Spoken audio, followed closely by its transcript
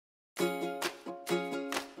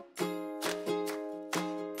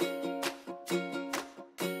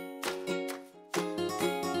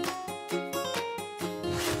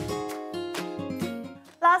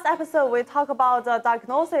last episode, we talked about the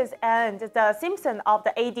diagnosis and the symptoms of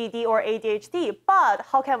the ADD or ADHD, but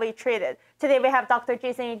how can we treat it? Today, we have Dr.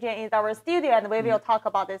 Jason Jian in our studio, and we will talk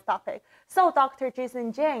about this topic. So, Dr.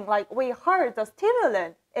 Jason Jian, like we heard, the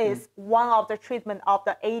stimulant is one of the treatment of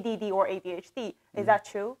the ADD or ADHD. Is that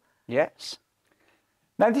true? Yes.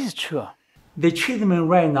 That is true. The treatment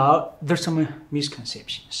right now, there's some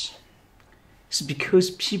misconceptions. It's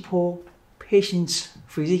because people, patients,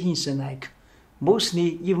 physicians alike,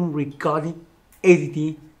 mostly even regarding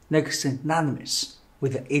ADD, like synonymous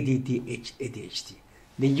with the ADD, ADHD.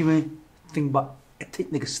 They even think about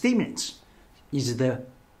like stimulants is the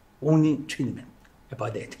only treatment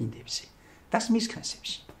about the attention deficit. That's a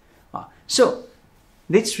misconception. So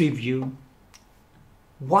let's review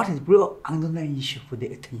what is the real underlying issue for the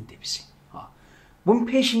attention deficit. When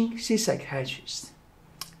patients see psychiatrist,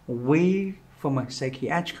 we, from a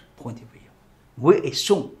psychiatric point of view, we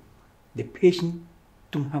assume the patient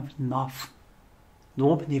don't have enough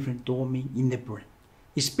norepinephrine dopamine in the brain,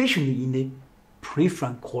 especially in the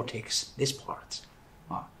prefrontal cortex, this part.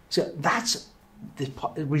 So that's the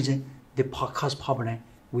reason the cause problem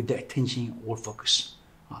with the attention or focus.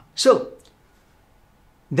 So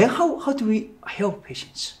then how do we help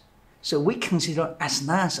patients? So we consider as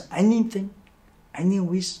long as anything, any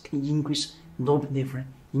ways can increase norepinephrine,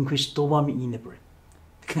 increase dopamine in the brain,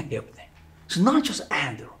 can help them. So not just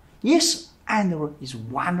Adderall. Yes, Adderall is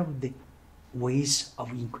one of the ways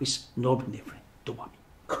of increase norepinephrine, dopamine.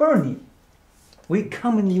 Currently, we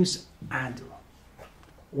commonly use Adderall.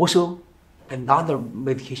 Also, another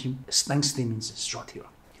medication, non-stimulants, Strattera.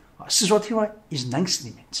 Strattera is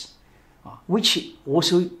non-stimulant, which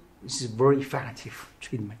also is a very effective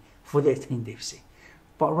treatment for the attention deficit.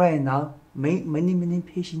 But right now, many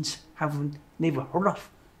patients have never heard of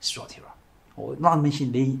Strattera, or not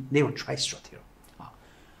mention they never tried Strattera.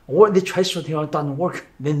 Or they try Strattera, doesn't work,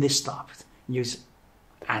 then they stopped using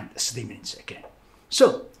stimulants again.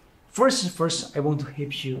 So first, I want to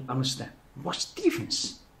help you understand what's the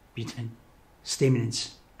difference between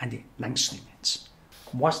stimulants and non-stimulants.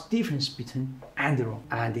 What's the difference between Adderall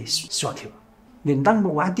and Strattera? The number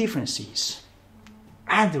one difference is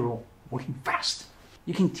Adderall working fast.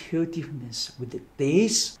 You can tell difference with the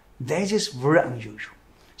days. That is very unusual.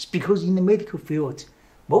 It's because in the medical field,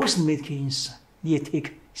 most medications need to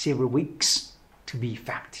take several weeks to be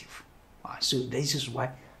effective. So this is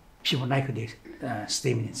why people like the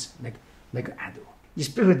stimulants, like Adderall.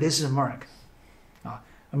 Especially this is America.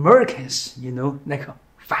 Americans, like a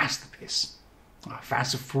fast pace,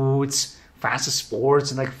 fast foods, fast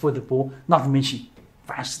sports, like football, not to mention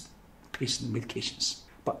fast-paced medications.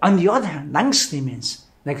 But on the other hand, non-stimulants,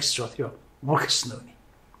 like Strattera, work slowly.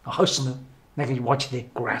 How slow? Like you watch the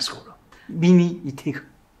grass grow. Meaning it takes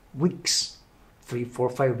weeks, 3, 4,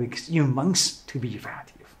 5 weeks, even months to be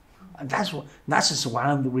effective. And that's just one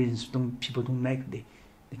of the reasons people don't like the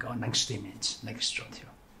non-stimulants, like Strattera.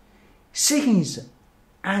 Second is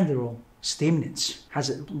Adderall stimulants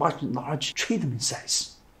has a much large treatment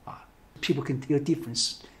size. People can tell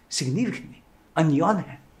difference significantly. On the other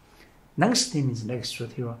hand, non-stimulants like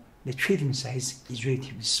Strattera, the treatment size is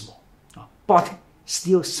relatively small, but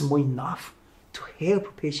still small enough to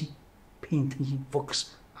help patient pay attention,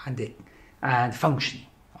 focus, and functioning.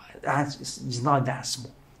 It's not that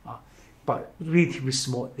small, but relatively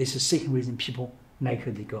small. This is the second reason people like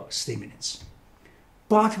the stimulants.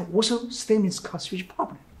 But also stimulants cause huge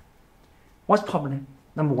problem. What's problem?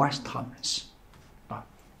 Number one is tolerance.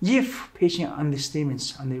 If patient on the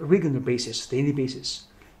stimulants on a regular basis, daily basis,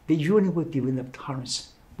 they usually will develop tolerance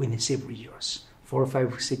within several years, 4,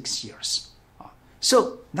 5, 6 years.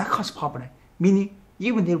 So that causes problem, meaning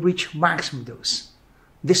even they reach maximum dose,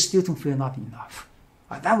 they still don't feel not enough.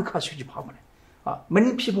 That will cause huge problem.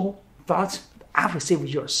 Many people thought after several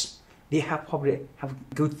years, they probably have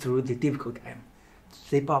go through the difficult time.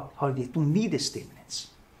 They probably don't need the stimulants.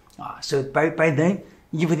 So by then,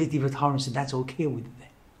 even they develop tolerance, that's okay with them.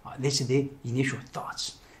 This is the initial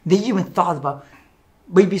thoughts. They even thought about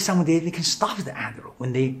maybe someday they can stop the Adderall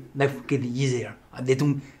when life get easier. They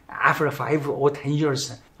don't, after 5 or 10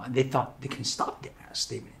 years, they thought they can stop the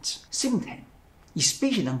stimulants. Same time,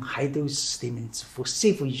 especially on high dose stimulants for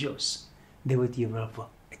several years, they will develop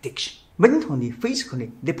addiction. Mentally,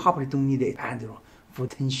 physically, they probably don't need the Adderall for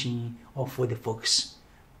attention or for the focus.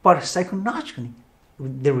 But psychologically,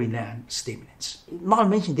 they rely on stimulants. Not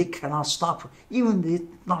mention they cannot stop, even they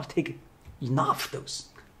not take enough dose.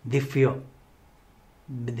 They feel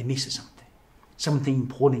they miss something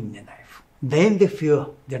important in their life. Then they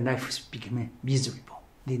feel their life is becoming miserable.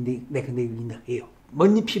 Then they can live in the hell.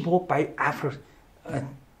 Many people, after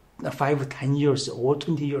 5 or 10 years or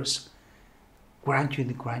 20 years,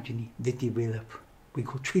 gradually, they develop, we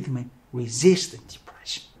call treatment-resistant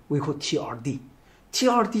depression. We call TRD.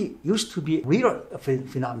 TRD used to be a rare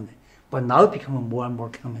phenomenon, but now becoming more and more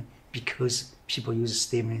common because people use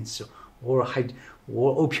stimulants or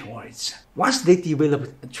opioids. Once they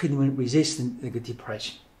develop treatment-resistant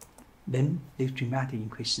depression, then they dramatically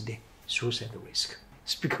increase the suicide risk.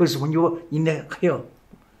 It's because when you're in the hell,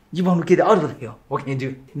 you want to get out of the hell. What can you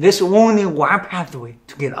do? There's only one pathway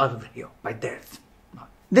to get out of the hell, by death.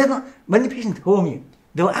 Many patients told me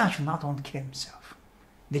they actually not want to kill themselves.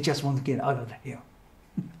 They just want to get out of the hell.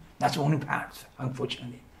 That's the only path,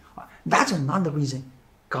 unfortunately. That's another reason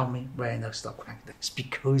government right now stop cracking. It's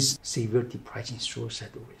because severe depression,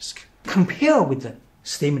 suicide risk. Compared with the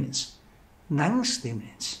stimulants,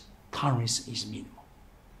 non-stimulants, tolerance is minimal.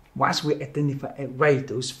 Once we identify a right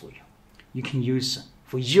dose for you, you can use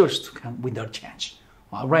for years to come without change.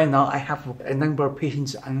 Right now, I have a number of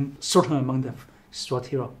patients on certain amount of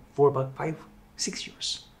Strattera for about 5-6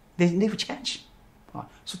 years. They never change.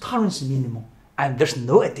 So tolerance is minimal, and there's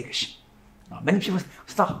no addiction. Many people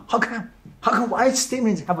start, how come why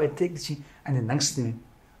stimulants have addiction and the non-stimulant,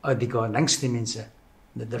 non-stimulants,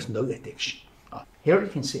 there's no addiction. Here you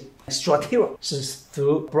can see Strattera is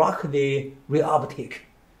to block the reuptake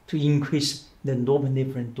to increase the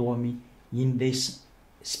norepinephrine dopamine in this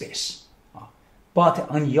space. But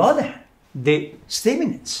on the other hand, the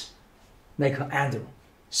stimulants, like Adderall,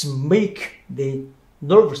 make the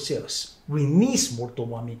nerve cells release more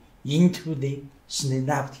dopamine into the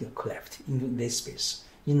synaptic cleft, into this space.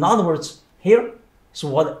 In other words, here is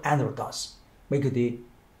what Adderall does, make the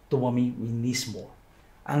dopamine release more.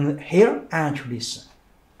 And here actually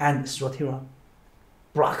and Strattera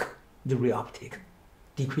block the reuptake,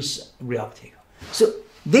 decrease reuptake. So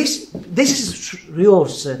this is real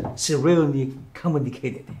severely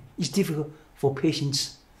complicated. It's difficult for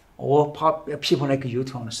patients or people like you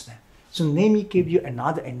to understand. So let me give you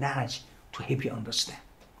another analogy to help you understand.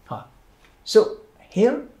 So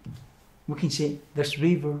here we can see there's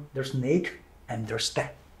river, there's lake, and there's dam.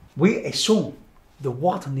 We assume the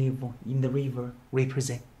water level in the river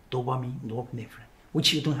represents dopamine, norepinephrine,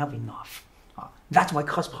 which you don't have enough. That's why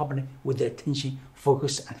cause problem with the attention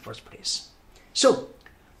focus at first place. So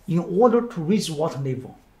in order to reach water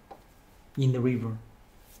level in the river,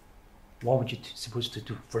 what would you supposed to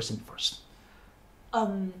do first?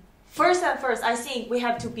 First and first, I think we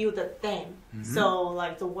have to build a dam, so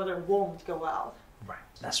like the water won't go out. Right,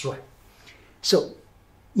 that's right. So,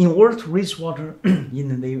 in order to reach water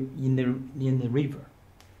in the river,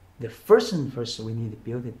 the first we need to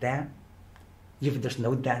build a dam. If there's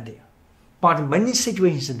no dam there, but in many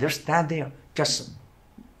situations there's dam there, just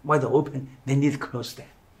wide open. They need to close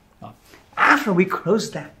that. After we close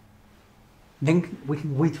that, then we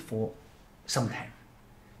can wait for some time.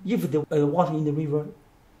 If the water in the river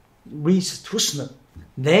reaches too slow,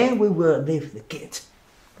 then we will leave the gate,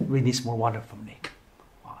 release more water from the lake.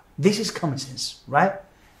 This is common sense, right?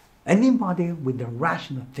 Anybody with the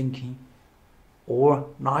rational thinking or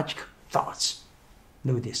logical thoughts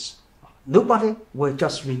know this. Nobody will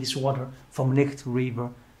just release water from lake to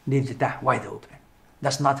river, leave the dam wide open.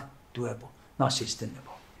 That's not doable, not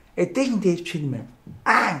sustainable. ADHD treatment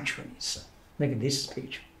actually is like this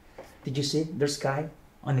picture. Did you see this guy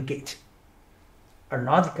on the gate?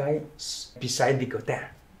 Another guy beside the dam.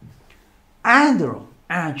 Adderall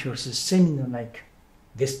actually is similar like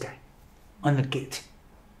this guy on the gate.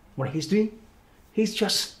 What he's doing? He's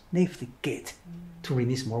just leave the gate to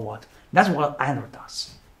release more water. That's what Adderall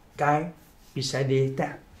does. Guy beside the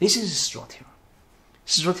dam. This is Strattera.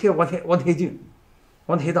 Strattera, what he do?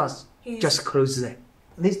 What he does? Just close that.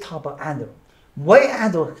 Let's talk about Adderall. Why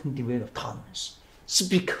Adderall can develop tolerance? It's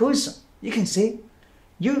because you can see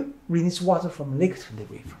you release water from lake to the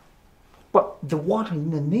river, but the water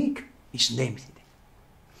in the lake is limited.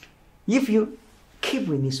 If you keep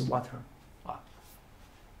releasing water,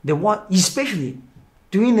 the water, especially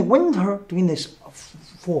during the winter, during this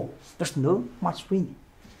fall, there's no much rain.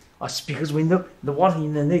 It's because we know the water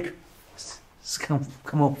in the lake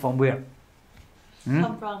come up from where?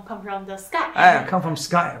 Come from the sky. Come from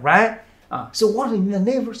sky, right? So water in the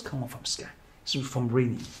rivers come from sky, so from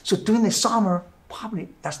raining. So during the summer, probably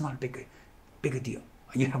that's not a big deal.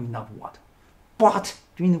 You have enough water. But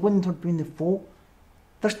during the winter, during the fall,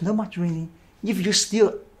 there's not much raining. If you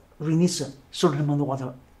still release a certain amount of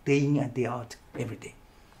water day in and day out every day,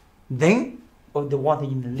 then the water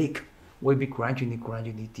in the lake will be gradually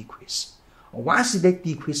decrease. Once they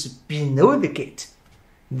decrease below the gate,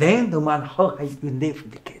 then no matter how high you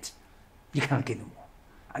lift the gate, you cannot get more.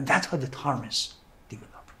 And that's how the tolerance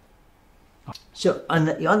develops. So on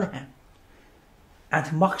the other hand,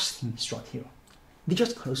 antamoxetine Strattera they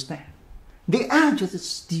just close down. They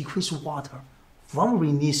just decrease water from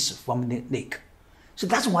release from the lake. So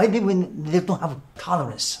that's why they don't have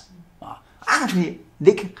tolerance. Actually,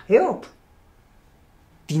 they can help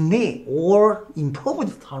delay or improve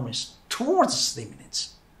the tolerance towards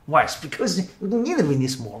stimulants. Why? It's because you don't need to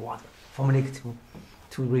release more water from lake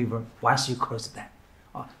to river once you close it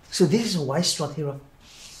down. So this is why Strattera,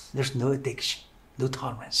 there's no addiction, no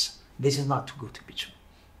tolerance. This is not too good to be true.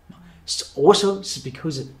 Also, it's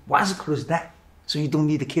because once you close down, so you don't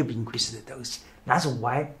need to keep increasing the dose. That's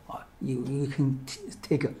why you can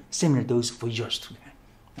take a similar dose for years to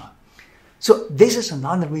come. So this is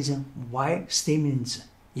another reason why stimulants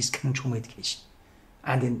is control medication,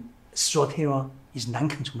 and then Strattera is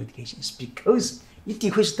non-control medication. It's because you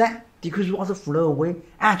decrease that, decrease water flow away,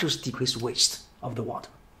 and just decrease waste of the water.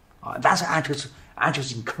 That's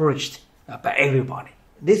actually encouraged by everybody.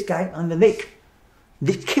 This guy on the lake,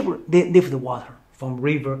 they lift the water from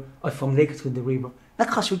river or from lake to the river. That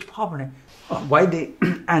causes huge problem. Why the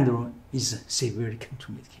Adderall is severely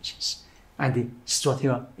controlled medications, and the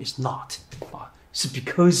Strattera is not. It's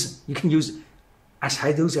because you can use as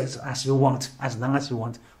high dose as you want, as long as you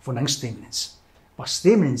want for non-stimulants. But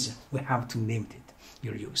stimulants, we have to limit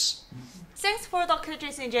your use. Thanks for Dr.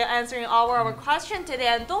 Jian answering our question today,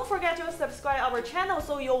 and don't forget to subscribe our channel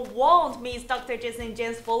so you won't miss Dr.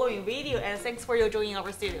 Jian's following video. And thanks for joining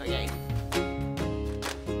our studio again.